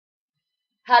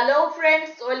Hello friends,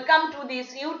 welcome to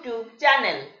this YouTube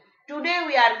channel. Today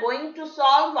we are going to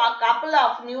solve a couple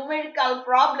of numerical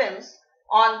problems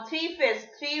on three-phase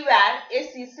three-wire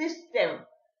AC system.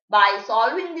 By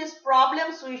solving these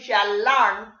problems we shall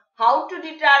learn how to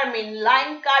determine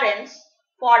line currents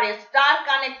for a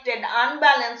star-connected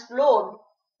unbalanced load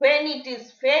when it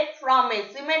is fed from a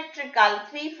symmetrical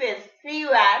three-phase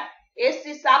three-wire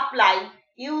AC supply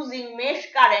using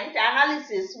mesh current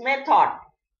analysis method.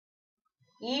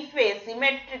 If a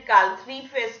symmetrical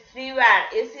three-phase three-wire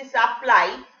AC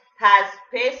supply has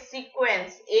phase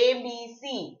sequence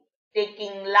ABC,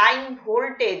 taking line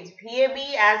voltage VAB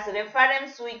as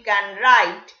reference, we can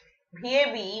write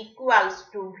VAB equals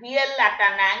to VL at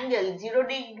an angle 0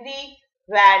 degree,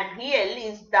 where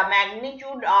VL is the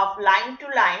magnitude of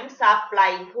line-to-line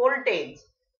supply voltage.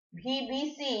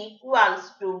 VBC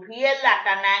equals to VL at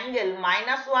an angle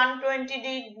minus 120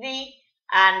 degree,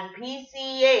 and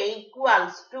VCA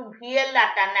equals to VL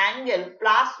at an angle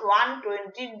plus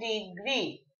 120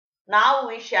 degree. Now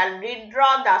we shall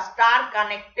redraw the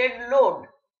star-connected load.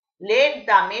 Let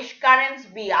the mesh currents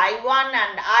be I1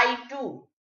 and I2.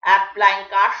 Applying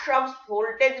Kirchhoff's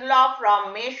voltage law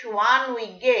from mesh 1,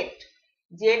 we get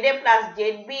ZA plus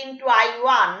ZB into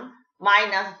I1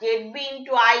 minus ZB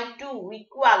into I2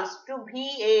 equals to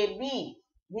VAB.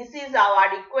 This is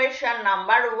our equation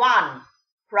number 1.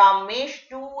 From mesh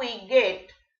 2 we get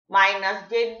minus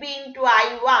ZB into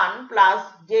I1 plus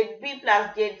ZB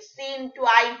plus ZC into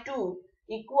I2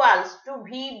 equals to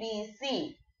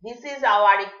VBC. This is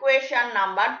our equation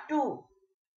number 2.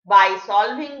 By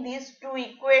solving these two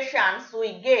equations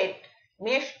we get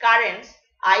mesh currents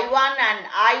I1 and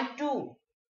I2.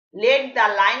 Let the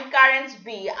line currents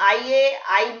be IA,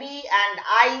 IB and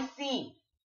IC.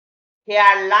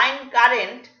 Here line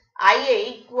current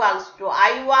IA equals to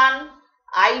I1,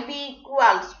 IB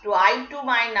equals to I2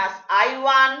 minus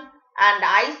I1 and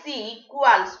IC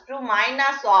equals to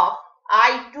minus of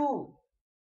I2.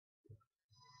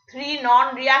 Three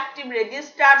non-reactive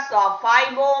resistors of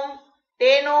 5 ohm,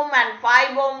 10 ohm and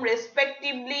 5 ohm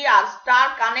respectively are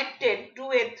star connected to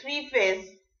a three-phase,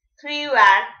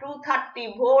 three-wire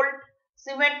 230 volt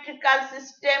symmetrical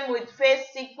system with phase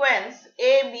sequence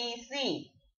ABC.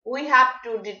 We have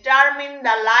to determine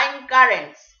the line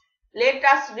currents. Let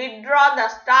us redraw the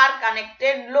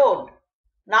star-connected load.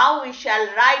 Now we shall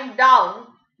write down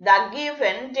the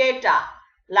given data.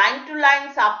 Line-to-line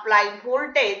supply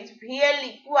voltage VL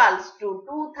equals to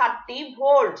 230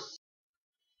 volts.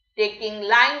 Taking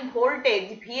line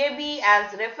voltage VAB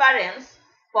as reference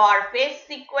for phase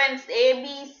sequence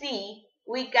ABC,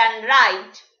 we can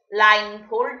write line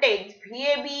voltage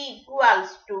VAB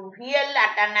equals to VL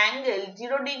at an angle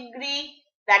 0 degree,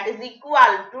 that is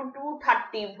equal to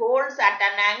 230 volts at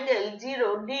an angle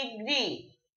 0 degree.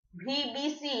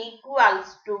 VBC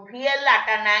equals to VL at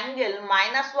an angle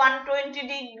minus 120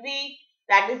 degree,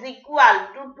 that is equal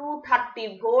to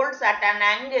 230 volts at an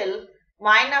angle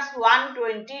minus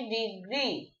 120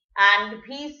 degree. And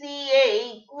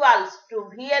VCA equals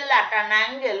to VL at an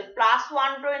angle plus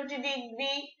 120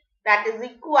 degree, that is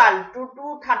equal to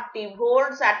 230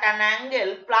 volts at an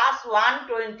angle plus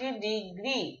 120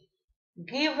 degree.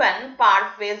 Given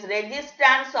per phase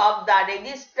resistance of the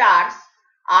resistors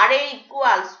RA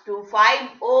equals to 5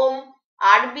 ohm,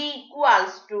 RB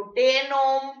equals to 10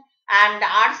 ohm and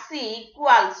RC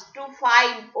equals to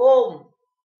 5 ohm.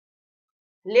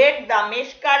 Let the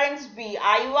mesh currents be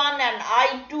I1 and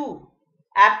I2.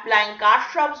 Applying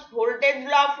Kirchhoff's voltage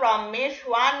law from mesh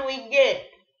 1 we get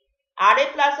RA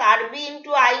plus RB into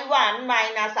I1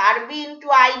 minus RB into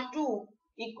I2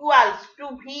 equals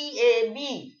to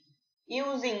VAB.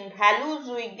 Using values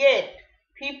we get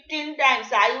 15 times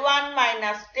I1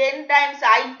 minus 10 times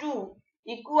I2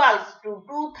 equals to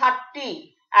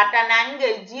 230 at an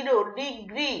angle 0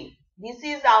 degree. This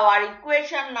is our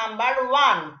equation number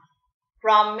 1.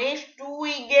 From mesh 2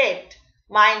 we get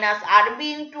minus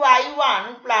RB into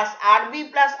I1 plus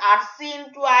RB plus RC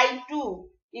into I2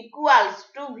 equals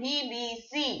to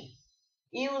VBC.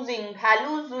 Using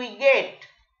values we get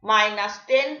minus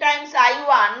 10 times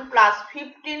I1 plus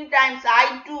 15 times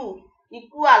I2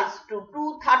 equals to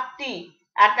 230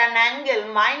 at an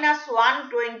angle minus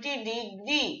 120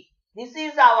 degree. This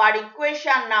is our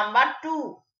equation number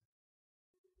 2.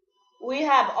 We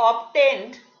have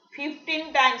obtained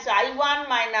 15 times I1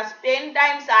 minus 10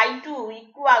 times I2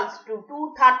 equals to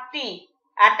 230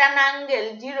 at an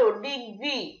angle 0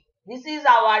 degree. This is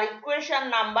our equation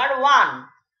number 1.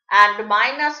 And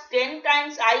minus 10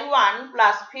 times I1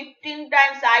 plus 15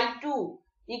 times I2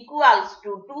 equals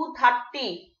to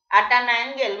 230 at an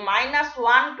angle minus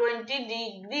 120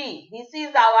 degree. This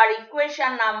is our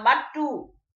equation number 2.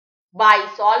 By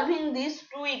solving these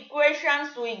two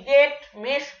equations, we get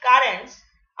mesh currents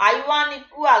I1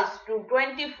 equals to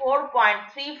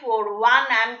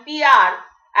 24.341 ampere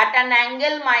at an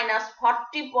angle minus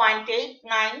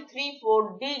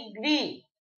 40.8934 degree.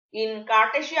 In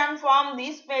Cartesian form,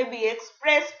 this may be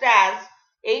expressed as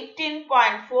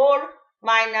 18.4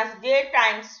 minus j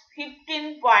times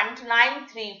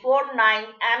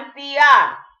 15.9349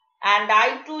 ampere, and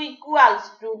I2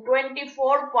 equals to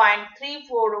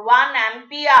 24.341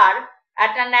 ampere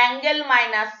at an angle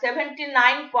minus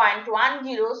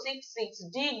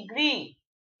 79.1066 degree.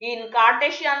 In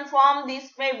Cartesian form,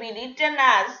 this may be written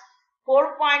as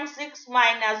 4.6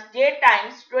 minus j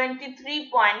times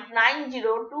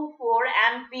 23.9024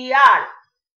 ampere.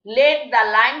 Let the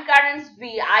line currents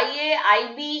be IA,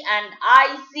 IB and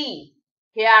IC.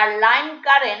 Here line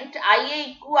current IA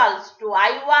equals to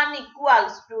I1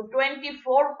 equals to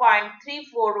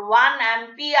 24.341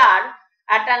 ampere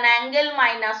at an angle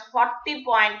minus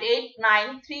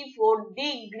 40.8934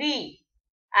 degree,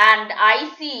 and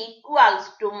IC equals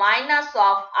to minus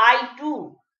of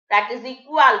I2, that is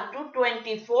equal to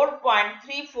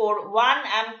 24.341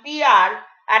 ampere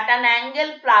at an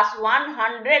angle plus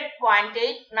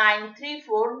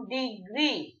 100.8934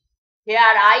 degree. Here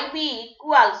IB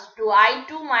equals to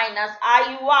I2 minus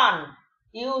I1.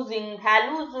 Using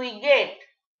values we get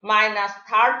minus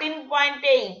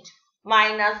 13.8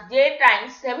 minus j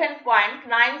times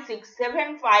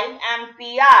 7.9675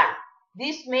 ampere.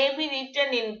 This may be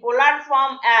written in polar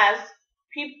form as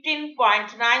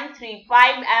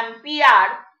 15.935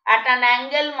 ampere at an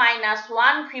angle minus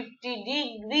 150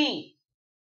 degree.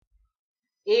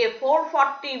 A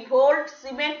 440 volt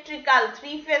symmetrical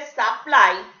three-phase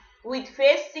supply with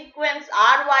phase sequence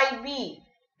RYB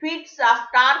feeds a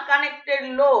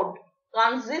star-connected load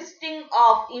consisting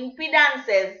of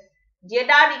impedances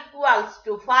ZR equals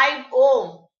to 5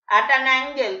 ohm at an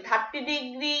angle 30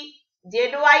 degree,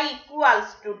 ZY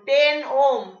equals to 10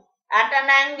 ohm at an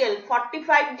angle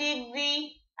 45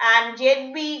 degree, and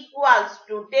ZB equals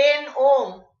to 10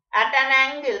 ohm at an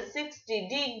angle 60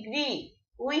 degree.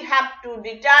 We have to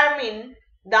determine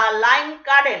the line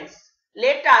currents.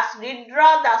 Let us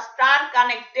redraw the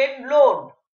star-connected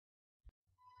load.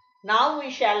 Now we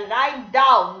shall write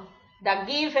down the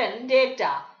given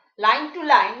data. Line to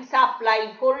line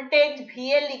supply voltage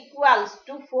VL equals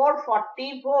to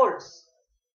 440 volts.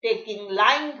 Taking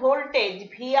line voltage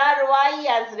VRY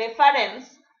as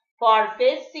reference for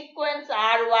phase sequence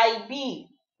RYB,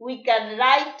 we can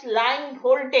write line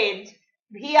voltage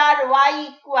VRY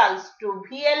equals to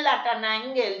VL at an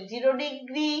angle 0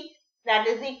 degree, that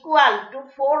is equal to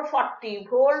 440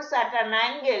 volts at an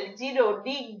angle 0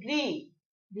 degree.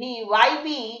 VYB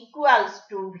equals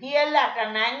to VL at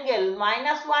an angle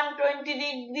minus 120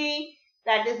 degree,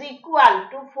 that is equal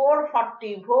to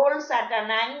 440 volts at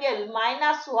an angle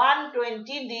minus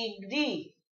 120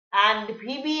 degree. And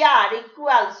VBR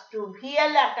equals to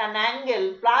VL at an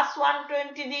angle plus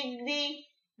 120 degree,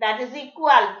 that is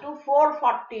equal to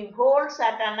 440 volts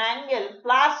at an angle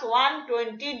plus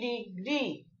 120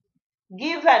 degree.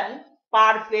 Given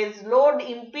per phase load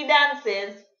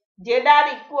impedances ZR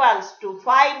equals to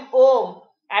 5 ohm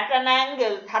at an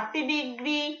angle 30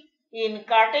 degree. In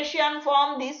Cartesian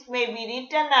form, this may be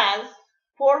written as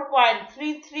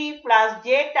 4.33 plus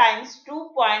j times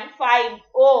 2.5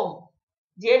 ohm.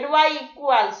 ZY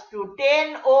equals to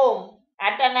 10 ohm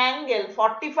at an angle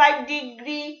 45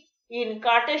 degree. In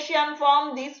Cartesian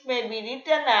form, this may be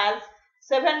written as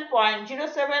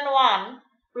 7.071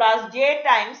 plus j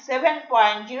times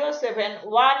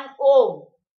 7.071 ohm,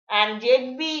 and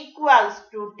ZB equals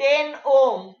to 10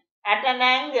 ohm at an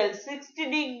angle 60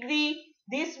 degree.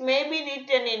 This may be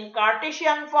written in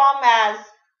Cartesian form as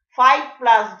 5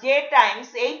 plus j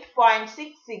times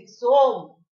 8.66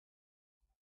 ohm.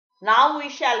 Now we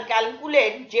shall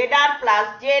calculate ZR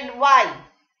plus ZY.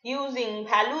 Using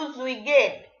values we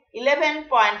get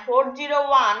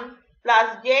 11.401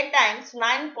 plus j times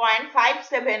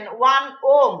 9.571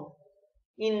 ohm.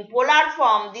 In polar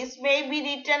form, this may be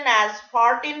written as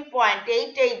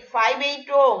 14.8858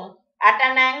 ohm at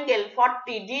an angle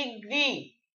 40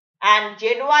 degree, and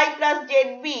ZY plus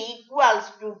ZB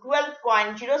equals to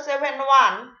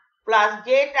 12.071 plus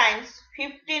j times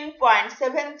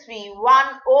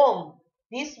 15.731 ohm.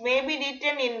 This may be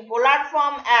written in polar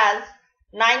form as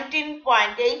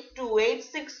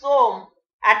 19.8286 ohm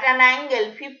at an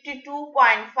angle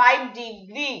 52.5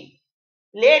 degree.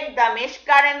 Let the mesh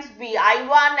currents be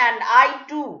I1 and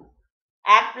I2.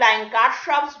 Applying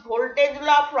Kirchhoff's voltage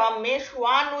law from mesh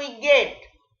 1, we get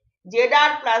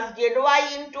ZR plus ZY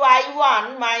into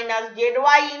I1 minus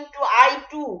ZY into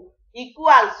I2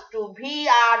 equals to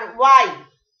VRY.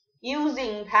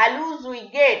 Using values we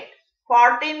get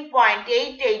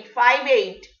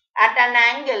 14.8858 at an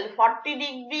angle 40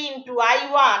 degree into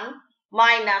I1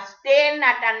 minus 10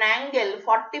 at an angle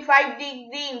 45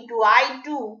 degree into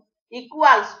I2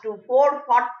 equals to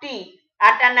 440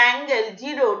 at an angle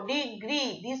 0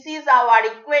 degree. This is our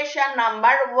equation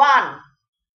number 1.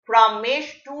 From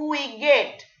mesh 2 we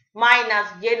get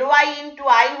minus zy into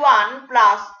I1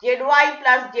 plus zy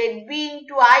plus zb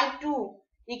into I2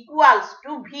 equals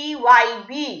to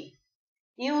vyb.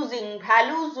 Using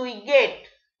values we get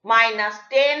minus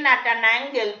 10 at an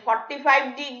angle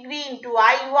 45 degree into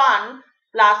I1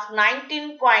 plus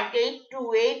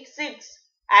 19.8286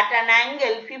 at an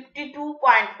angle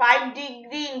 52.5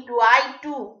 degree into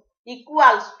I2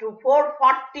 equals to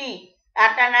 440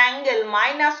 at an angle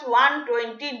minus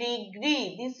 120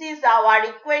 degree. This is our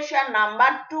equation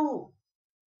number 2.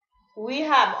 We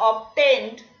have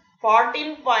obtained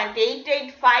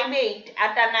 14.8858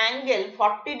 at an angle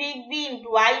 40 degree into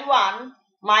I1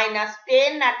 minus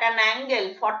 10 at an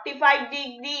angle 45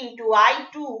 degree into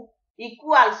I2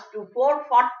 equals to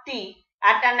 440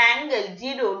 at an angle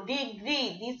 0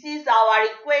 degree. This is our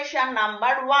equation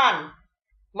number 1.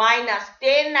 Minus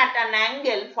 10 at an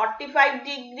angle 45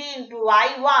 degree into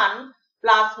I1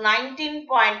 plus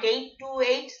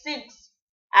 19.8286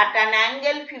 at an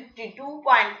angle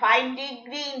 52.5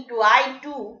 degree into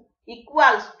I2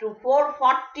 equals to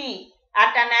 440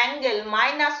 at an angle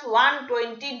minus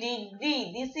 120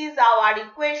 degree. This is our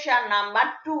equation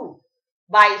number 2.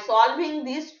 By solving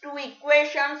these two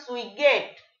equations we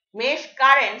get mesh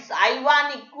currents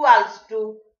I1 equals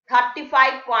to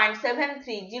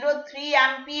 35.7303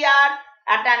 ampere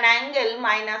at an angle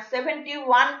minus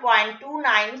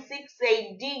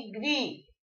 71.2968 degree.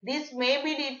 This may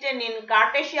be written in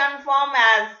Cartesian form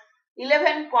as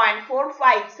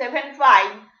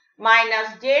 11.4575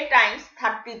 minus j times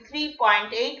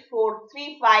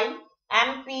 33.8435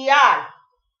 ampere,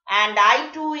 and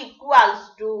I2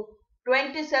 equals to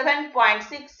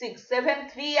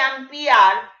 27.6673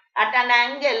 ampere at an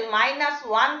angle minus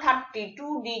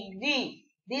 132 degree.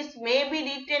 This may be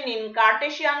written in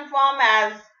Cartesian form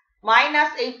as minus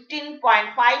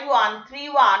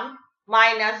 18.5131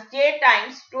 minus j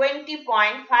times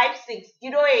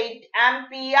 20.5608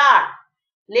 ampere.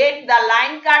 Let the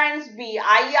line currents be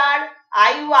IR,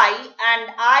 IY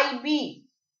and IB.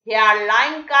 Here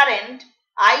line current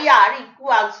IR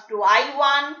equals to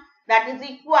I1, that is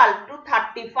equal to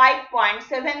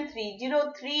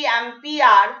 35.7303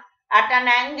 ampere at an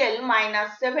angle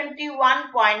minus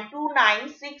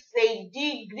 71.2968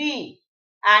 degree,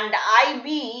 and IB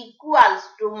equals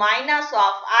to minus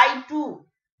of I2,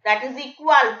 that is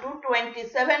equal to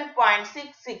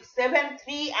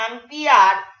 27.6673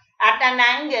 ampere at an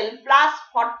angle plus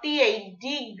 48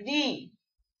 degree.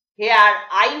 Here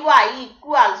IY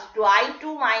equals to I2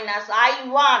 minus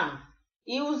I1.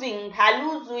 Using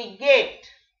values we get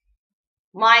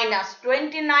minus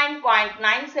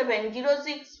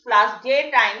 29.9706 plus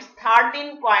j times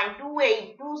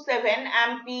 13.2827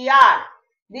 ampere.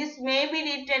 This may be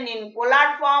written in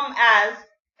polar form as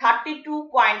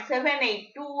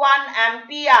 32.7821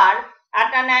 ampere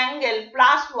at an angle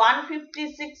plus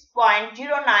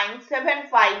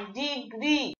 156.0975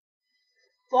 degree.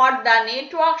 For the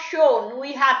network shown,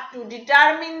 we have to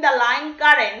determine the line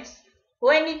currents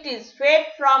when it is fed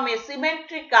from a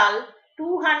symmetrical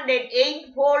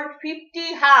 208 volt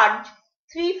 50 Hz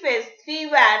 3-phase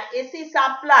 3-wire AC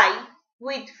supply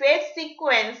with phase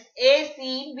sequence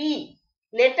ACB.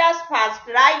 Let us first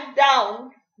write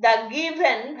down the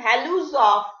given values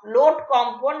of load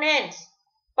components.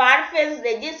 Per phase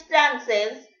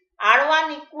resistances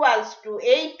R1 equals to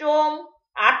 8 ohm,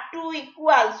 R2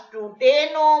 equals to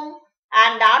 10 ohm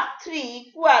and R3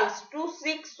 equals to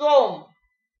 6 ohm.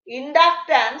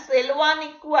 Inductance L1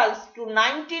 equals to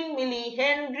 19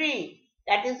 millihenry,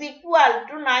 that is equal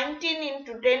to 19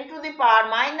 into 10 to the power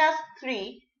minus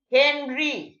 3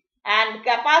 Henry, and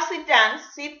capacitance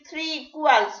C3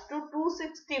 equals to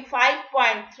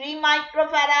 265.3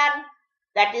 microfarad,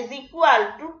 that is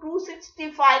equal to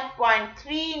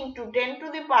 265.3 into 10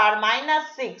 to the power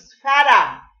minus 6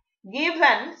 farad.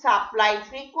 Given supply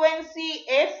frequency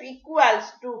F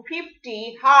equals to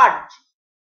 50 Hz.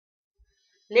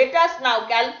 Let us now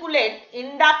calculate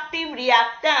inductive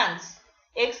reactance.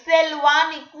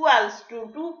 XL1 equals to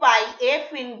 2 pi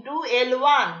F into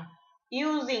L1.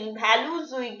 Using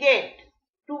values we get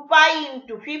 2 pi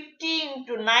into 50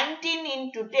 into 19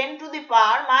 into 10 to the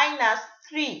power minus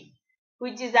 3,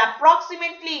 which is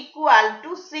approximately equal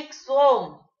to 6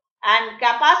 ohm, and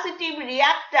capacitive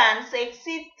reactance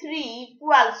XC3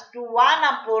 equals to 1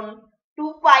 upon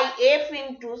 2 pi F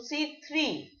into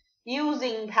C3,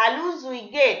 Using values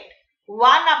we get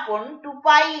 1 upon 2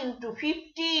 pi into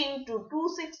 50 into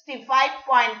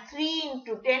 265.3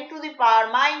 into 10 to the power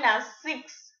minus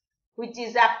 6, which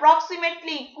is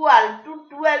approximately equal to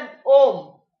 12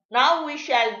 ohm. Now we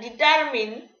shall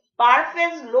determine per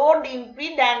phase load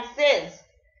impedances.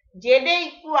 ZA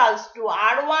equals to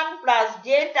R1 plus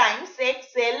J times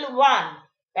XL1,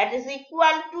 that is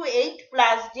equal to 8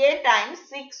 plus J times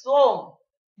 6 ohm.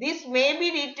 This may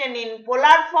be written in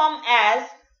polar form as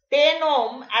 10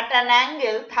 ohm at an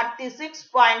angle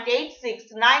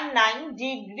 36.8699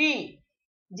 degree.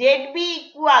 ZB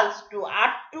equals to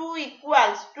R2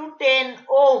 equals to 10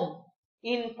 ohm.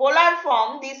 In polar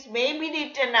form, this may be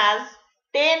written as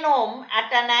 10 ohm at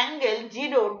an angle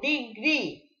 0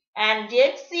 degree. And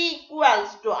ZC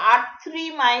equals to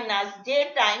R3 minus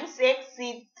J times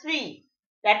XC3,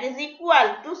 that is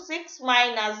equal to 6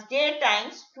 minus J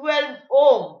times 12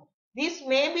 ohm. This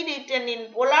may be written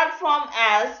in polar form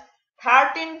as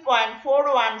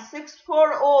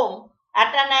 13.4164 ohm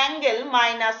at an angle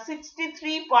minus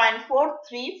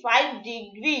 63.435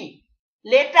 degree.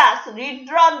 Let us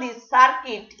redraw this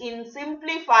circuit in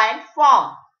simplified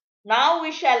form. Now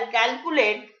we shall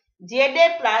calculate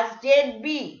ZA plus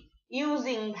ZB.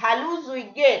 Using values we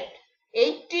get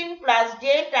 18 plus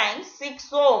J times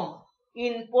 6 ohm.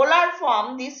 In polar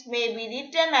form, this may be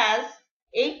written as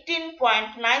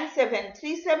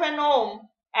 18.9737 ohm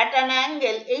at an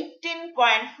angle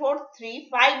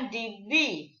 18.435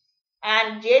 degree.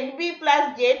 And ZB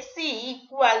plus ZC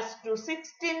equals to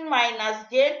 16 minus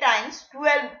J times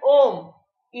 12 ohm.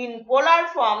 In polar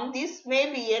form, this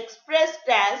may be expressed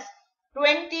as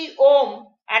 20 ohm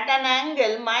at an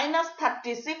angle minus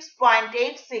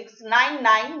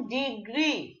 36.8699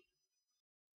 degree.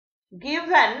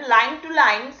 Given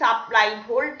line-to-line supply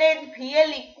voltage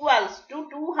VL equals to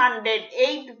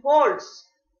 208 volts.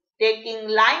 Taking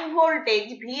line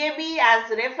voltage VAB as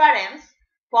reference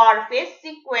for phase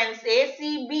sequence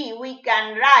ACB, we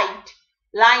can write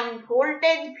line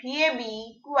voltage VAB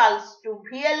equals to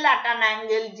VL at an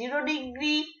angle 0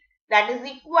 degree, that is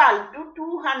equal to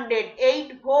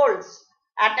 208 volts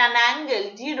at an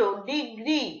angle 0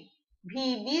 degree.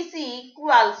 VBC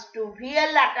equals to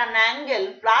VL at an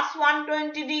angle plus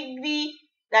 120 degree,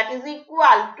 that is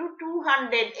equal to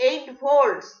 208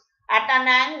 volts at an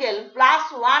angle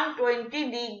plus 120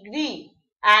 degree.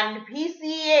 And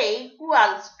VCA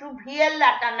equals to VL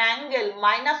at an angle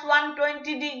minus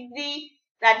 120 degree,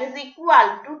 that is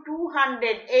equal to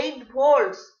 208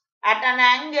 volts at an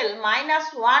angle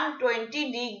minus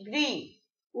 120 degree.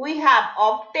 We have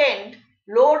obtained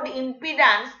load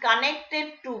impedance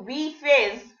connected to B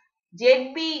phase.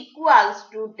 ZB equals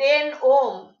to 10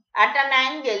 ohm at an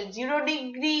angle 0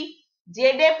 degree.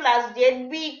 ZA plus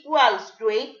ZB equals to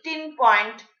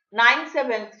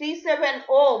 18.9737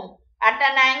 ohm at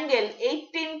an angle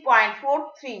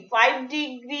 18.435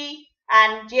 degree,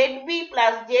 and ZB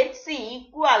plus ZC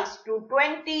equals to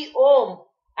 20 ohm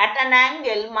at an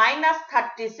angle minus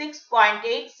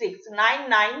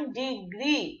 36.8699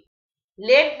 degree.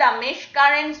 Let the mesh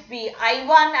currents be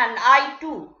I1 and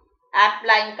I2.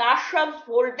 Applying Kirchhoff's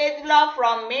voltage law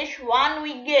from mesh 1,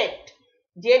 we get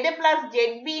ZA plus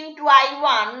ZB into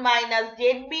I1 minus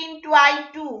ZB into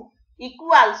I2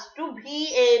 equals to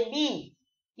VAB.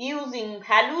 Using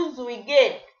values we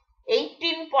get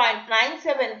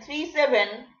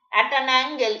 18.9737 at an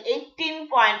angle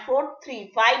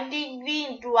 18.435 degree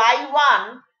into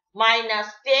I1 minus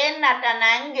 10 at an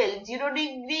angle 0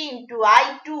 degree into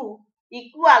I2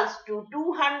 equals to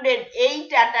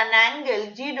 208 at an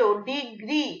angle 0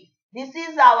 degree. This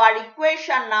is our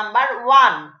equation number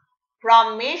 1.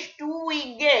 From mesh 2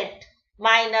 we get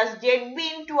minus ZB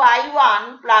into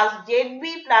I1 plus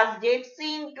ZB plus ZC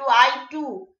into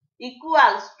I2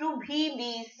 equals to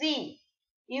VBC.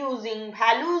 Using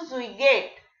values we get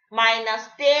minus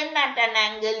 10 at an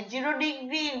angle 0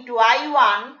 degree into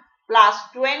I1 plus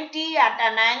 20 at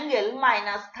an angle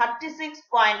minus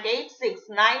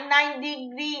 36.8699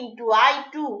 degree into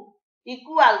I2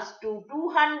 equals to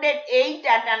 208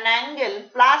 at an angle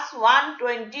plus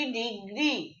 120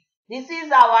 degree. This is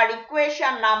our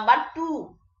equation number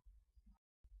 2.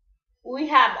 We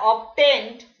have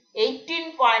obtained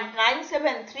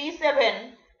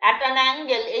 18.9737 at an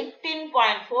angle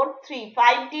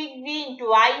 18.435 degree into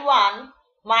I1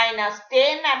 minus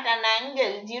 10 at an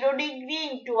angle 0 degree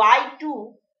into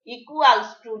I2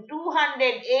 equals to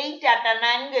 208 at an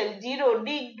angle 0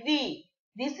 degree.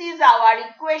 This is our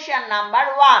equation number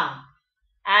 1.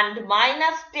 And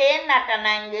minus 10 at an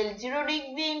angle 0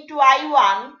 degree into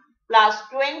I1 plus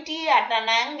 20 at an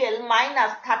angle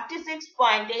minus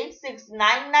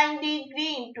 36.8699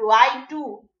 degree into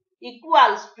I2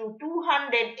 equals to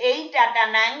 208 at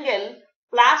an angle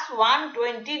plus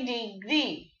 120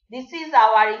 degree. This is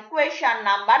our equation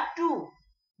number 2.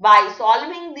 By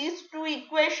solving these two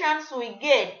equations, we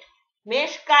get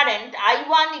mesh current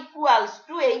I1 equals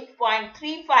to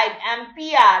 8.35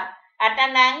 ampere at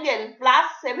an angle plus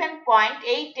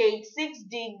 7.886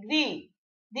 degree.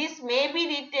 This may be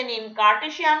written in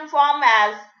Cartesian form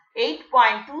as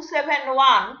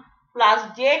 8.271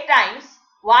 plus J times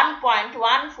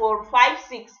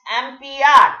 1.1456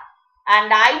 ampere,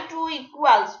 and I2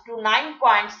 equals to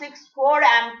 9.64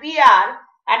 ampere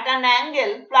at an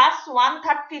angle plus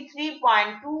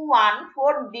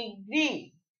 133.214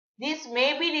 degree. This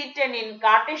may be written in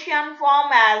Cartesian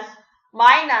form as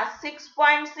minus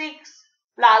 6.6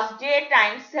 plus J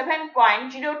times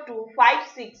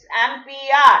 7.0256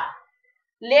 ampere.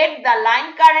 Let the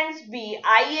line currents be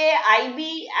IA,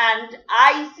 IB and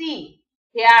IC.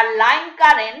 Here line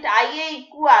current IA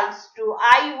equals to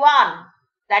I1,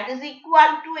 that is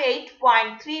equal to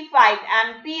 8.35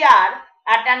 ampere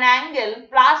at an angle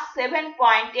plus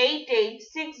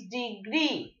 7.886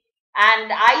 degree,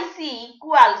 and IC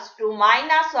equals to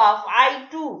minus of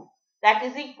I2, that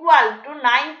is equal to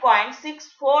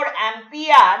 9.64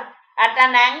 ampere at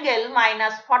an angle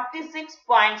minus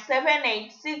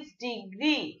 46.786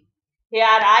 degree. Here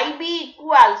IB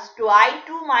equals to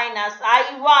I2 minus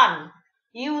I1.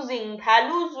 Using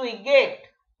values we get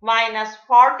minus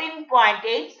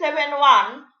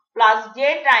 14.871 plus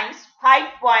J times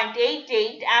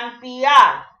 5.88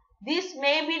 ampere. This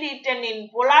may be written in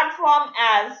polar form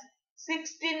as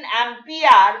 16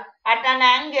 ampere at an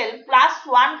angle plus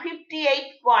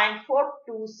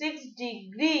 158.426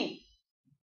 degree.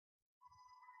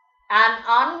 An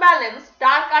unbalanced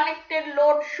star-connected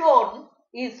load shown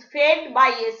is fed by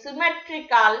a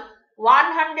symmetrical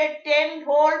 110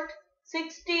 volt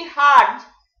 60 Hz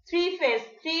 3-phase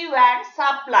 3-watt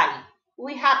supply.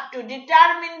 We have to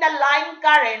determine the line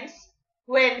currents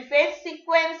when phase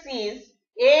sequence is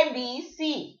A, B,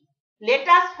 C. Let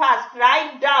us first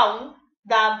write down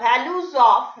the values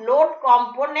of load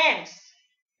components.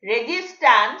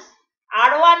 Resistance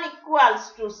R1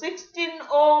 equals to 16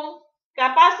 ohm,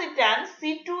 capacitance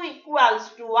C2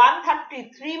 equals to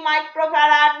 133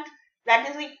 microfarad, that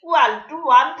is equal to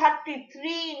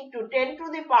 133 into 10 to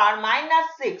the power minus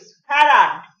 6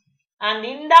 farad, and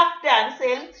inductance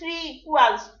L3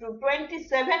 equals to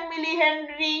 27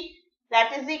 millihenry,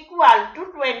 that is equal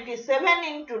to 27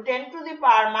 into 10 to the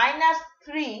power minus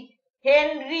 3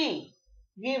 Henry.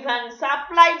 Given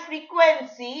supply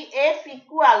frequency F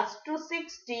equals to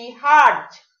 60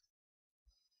 Hz.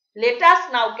 Let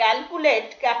us now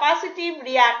calculate capacitive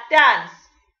reactance.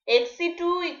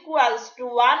 Xc2 equals to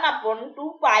 1 upon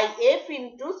 2 pi F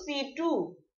into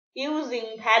C2.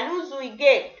 Using values we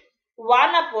get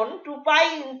 1 upon 2 pi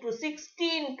into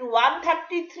 60 into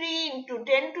 133 into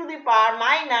 10 to the power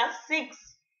minus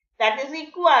 6, that is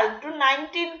equal to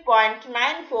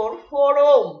 19.944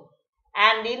 ohm,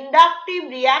 and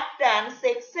inductive reactance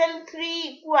XL3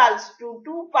 equals to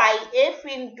 2 pi F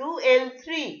into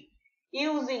L3.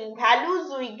 Using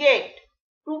values we get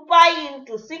 2 pi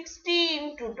into 60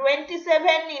 into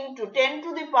 27 into 10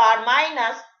 to the power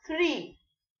minus 3,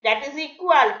 that is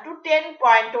equal to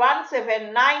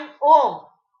 10.179 ohm.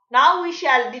 Now we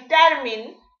shall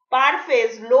determine per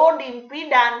phase load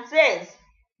impedances.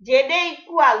 ZA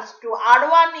equals to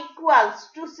R1 equals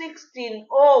to 16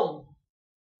 ohm.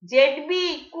 ZB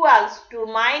equals to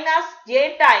minus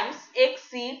J times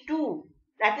XC2,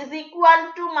 that is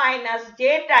equal to minus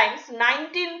J times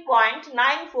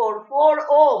 19.944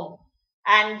 ohm,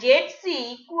 and ZC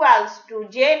equals to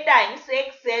J times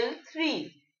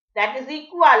XL3, that is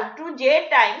equal to J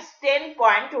times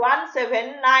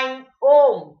 10.179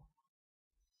 ohm.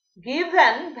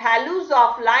 Given values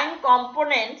of line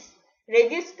components,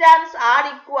 resistance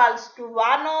R equals to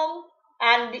 1 ohm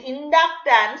and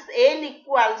inductance L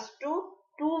equals to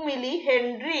 2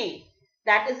 millihenry,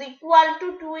 that is equal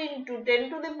to 2 into 10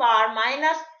 to the power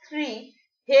minus 3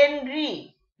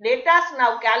 Henry. Let us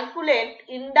now calculate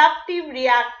inductive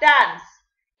reactance.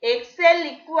 XL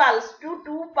equals to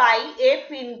 2 pi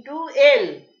F into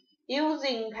L.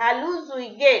 Using values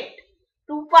we get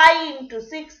 2 pi into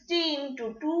 60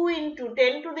 into 2 into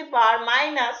 10 to the power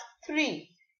minus 3,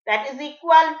 that is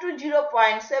equal to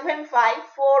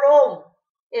 0.754 ohm.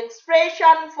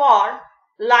 Expression for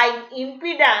line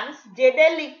impedance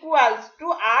ZL equals to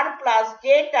R plus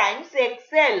J times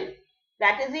XL,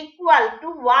 that is equal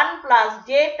to 1 plus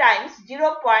J times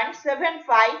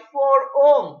 0.754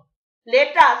 ohm.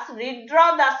 Let us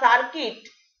redraw the circuit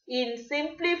in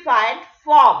simplified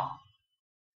form.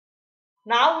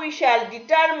 Now we shall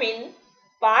determine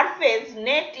per phase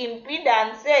net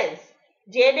impedances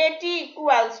ZAT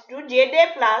equals to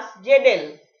ZA plus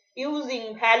ZL.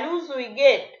 Using values we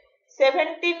get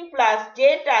 17 plus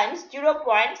J times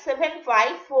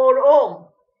 0.754 ohm.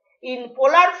 In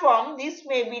polar form, this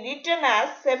may be written as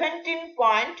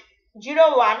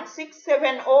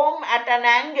 17.0167 ohm at an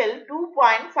angle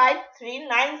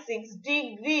 2.5396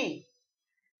 degree.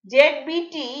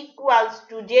 ZBT equals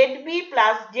to ZB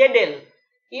plus ZL.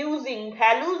 Using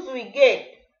values we get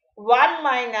 1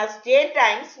 minus J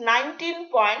times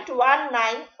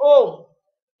 19.19 ohm.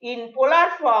 In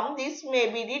polar form, this may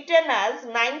be written as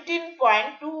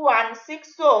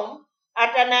 19.216 ohm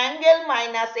at an angle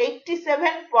minus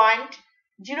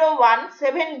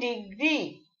 87.017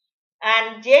 degree,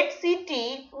 and ZCT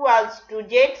equals to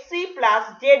ZC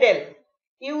plus ZL.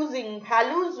 Using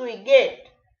values we get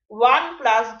 1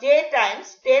 plus J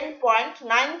times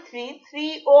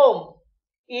 10.933 ohm.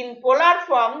 In polar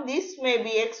form, this may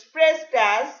be expressed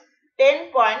as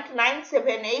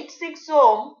 10.9786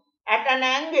 ohm at an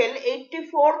angle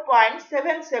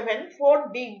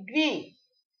 84.774 degree.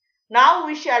 Now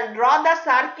we shall draw the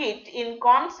circuit in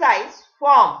concise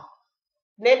form.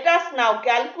 Let us now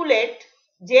calculate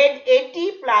ZAT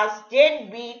plus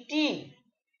ZBT.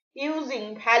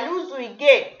 Using values we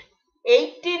get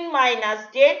 18 minus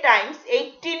J times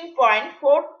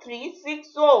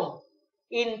 18.436 ohm.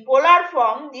 In polar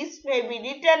form, this may be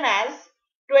written as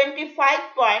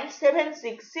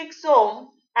 25.766 ohm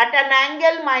at an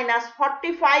angle minus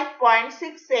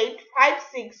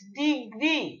 45.6856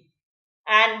 degree,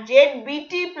 and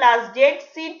ZBT plus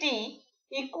ZCT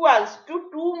equals to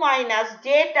 2 minus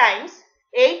J times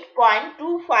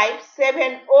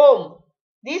 8.257 ohm.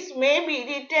 This may be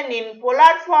written in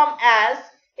polar form as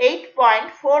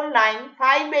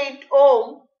 8.4958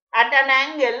 ohm at an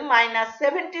angle minus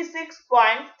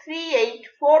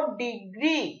 76.384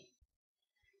 degree.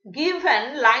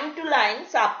 Given line-to-line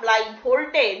supply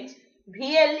voltage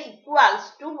VL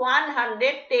equals to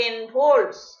 110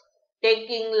 volts.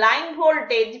 Taking line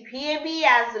voltage VAB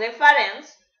as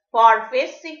reference for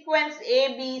phase sequence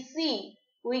ABC,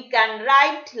 we can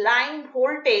write line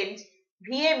voltage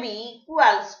VAB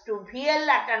equals to VL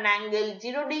at an angle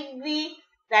 0 degree,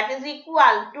 that is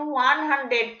equal to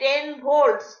 110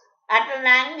 volts at an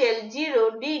angle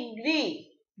 0 degree.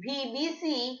 VBC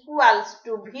equals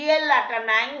to VL at an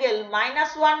angle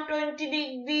minus 120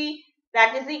 degree,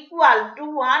 that is equal to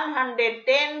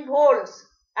 110 volts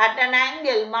at an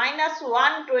angle minus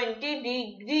 120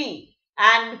 degree,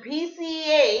 and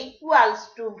VCA equals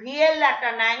to VL at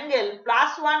an angle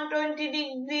plus 120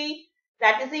 degree,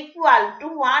 that is equal to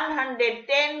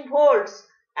 110 volts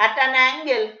at an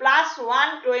angle plus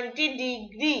 120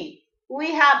 degree.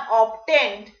 We have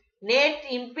obtained net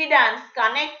impedance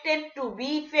connected to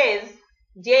B phase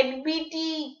ZBT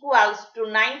equals to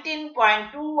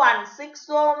 19.216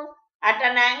 ohm at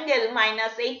an angle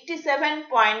minus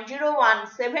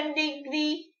 87.017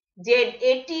 degree.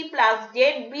 ZAT plus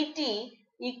ZBT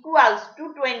equals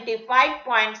to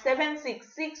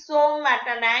 25.766 ohm at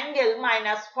an angle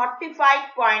minus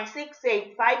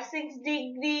 45.6856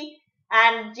 degree,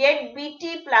 and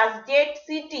ZBT plus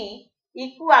ZCT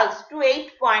equals to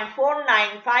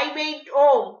 8.4958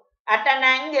 ohm at an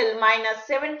angle minus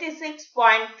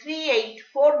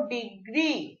 76.384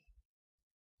 degree.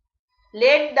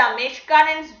 Let the mesh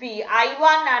currents be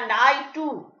I1 and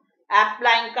I2.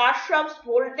 Applying Kirchhoff's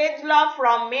voltage law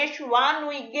from mesh 1,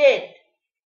 we get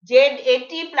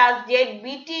ZAT plus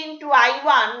ZBT into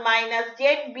I1 minus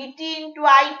ZBT into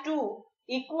I2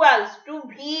 equals to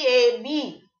VAB.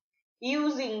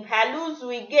 Using values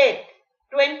we get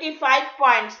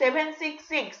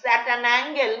 25.766 at an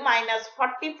angle minus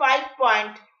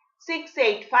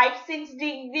 45.6856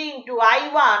 degree into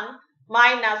I1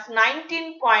 minus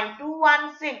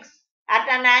 19.216 at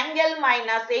an angle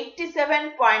minus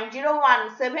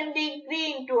 87.017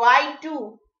 degree into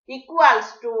I2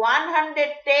 equals to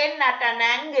 110 at an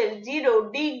angle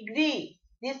 0 degree.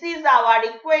 This is our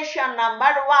equation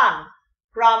number 1.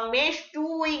 From mesh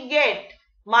 2 we get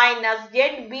minus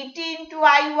ZBT into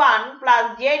I1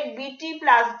 plus ZBT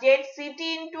plus ZCT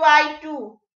into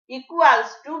I2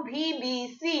 equals to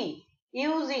VBC.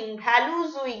 Using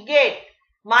values we get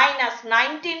minus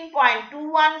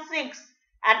 19.216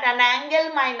 at an angle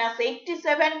minus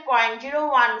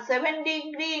 87.017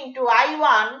 degree into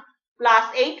I1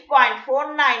 plus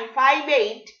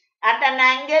 8.4958 at an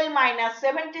angle minus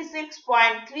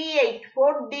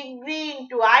 76.384 degree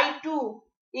into I2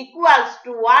 equals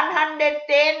to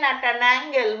 110 at an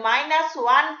angle minus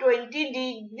 120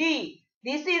 degree.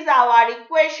 This is our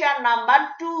equation number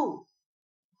 2.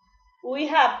 We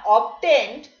have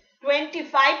obtained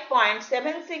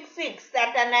 25.766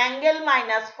 at an angle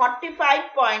minus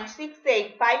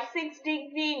 45.6856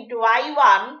 degree into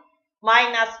I1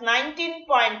 minus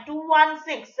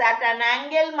 19.216 at an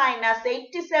angle minus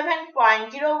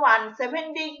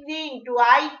 87.017 degree into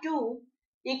I2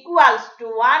 equals to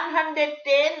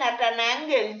 110 at an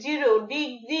angle 0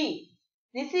 degree.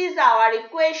 This is our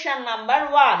equation number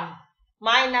 1.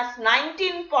 Minus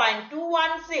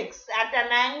 19.216 at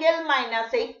an angle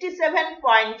minus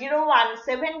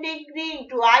 87.017 degree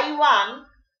into I1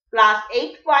 plus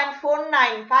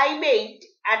 8.4958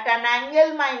 at an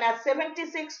angle minus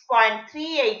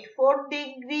 76.384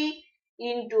 degree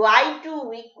into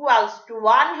I2 equals to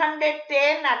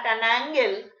 110 at an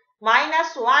angle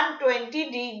minus 120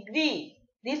 degree.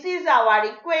 This is our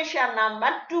equation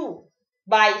number 2.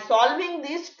 By solving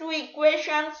these two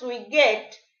equations, we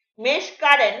get mesh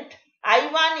current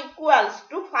I1 equals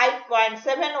to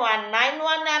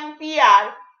 5.7191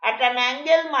 ampere at an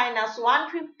angle minus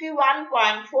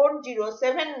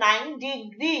 151.4079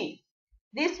 degree.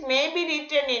 This may be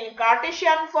written in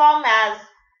Cartesian form as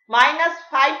minus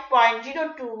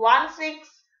 5.0216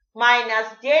 minus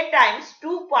j times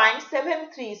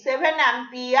 2.737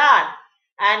 ampere,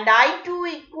 and I2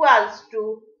 equals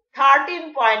to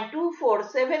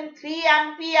 13.2473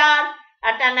 ampere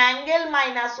at an angle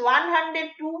minus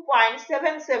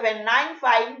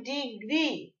 102.7795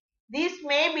 degree. This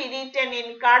may be written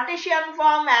in Cartesian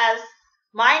form as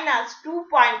minus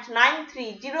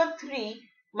 2.9303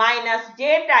 minus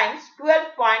j times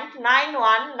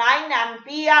 12.919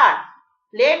 ampere.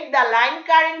 Let the line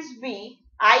currents be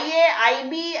IA,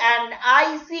 IB and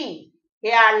IC.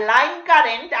 Here line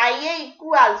current IA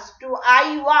equals to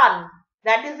I1,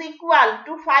 that is equal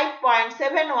to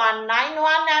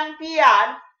 5.7191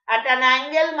 ampere at an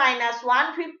angle minus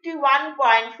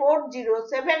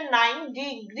 151.4079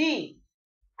 degree,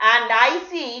 and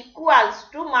IC equals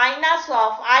to minus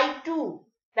of I2,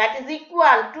 that is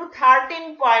equal to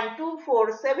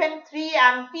 13.2473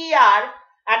 ampere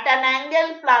at an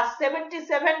angle plus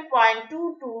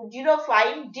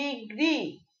 77.2205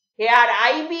 degree. Here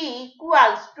IB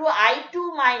equals to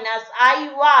I2 minus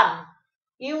I1.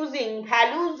 Using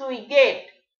values we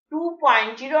get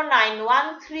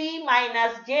 2.0913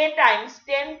 minus j times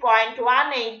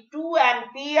 10.182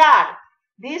 ampere.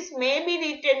 This may be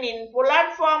written in polar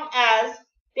form as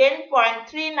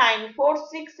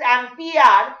 10.3946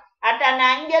 ampere at an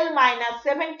angle minus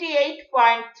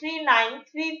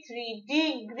 78.3933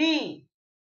 degree.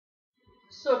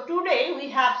 So today we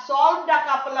have solved a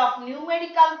couple of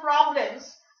numerical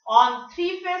problems on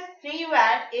 3-phase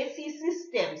 3-wire AC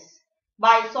systems.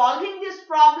 By solving these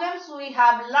problems, we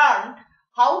have learned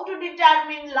how to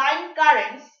determine line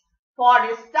currents for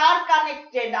a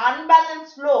star-connected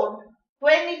unbalanced load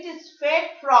when it is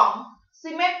fed from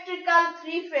symmetrical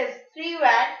 3-phase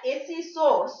 3-wire AC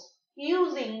source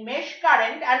using mesh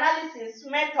current analysis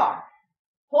method.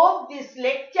 Hope this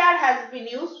lecture has been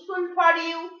useful for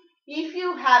you. If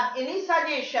you have any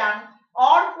suggestion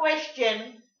or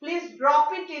question, please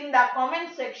drop it in the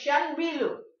comment section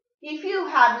below. If you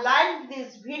have liked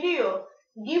this video,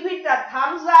 give it a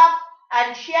thumbs up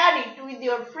and share it with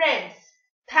your friends.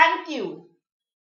 Thank you.